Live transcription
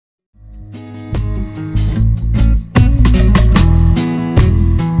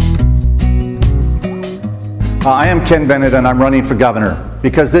I am Ken Bennett and I'm running for governor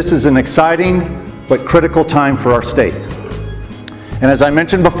because this is an exciting but critical time for our state. And as I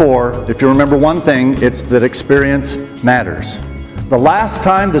mentioned before, if you remember one thing, it's that experience matters. The last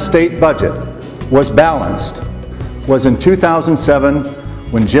time the state budget was balanced was in 2007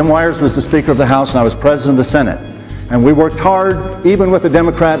 when Jim Wires was the Speaker of the House and I was President of the Senate. And we worked hard, even with a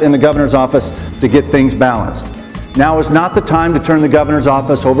Democrat in the governor's office, to get things balanced. Now is not the time to turn the governor's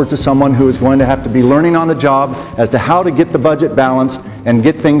office over to someone who is going to have to be learning on the job as to how to get the budget balanced and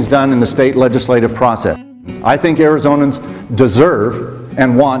get things done in the state legislative process. I think Arizonans deserve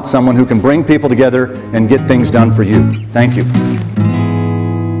and want someone who can bring people together and get things done for you. Thank you.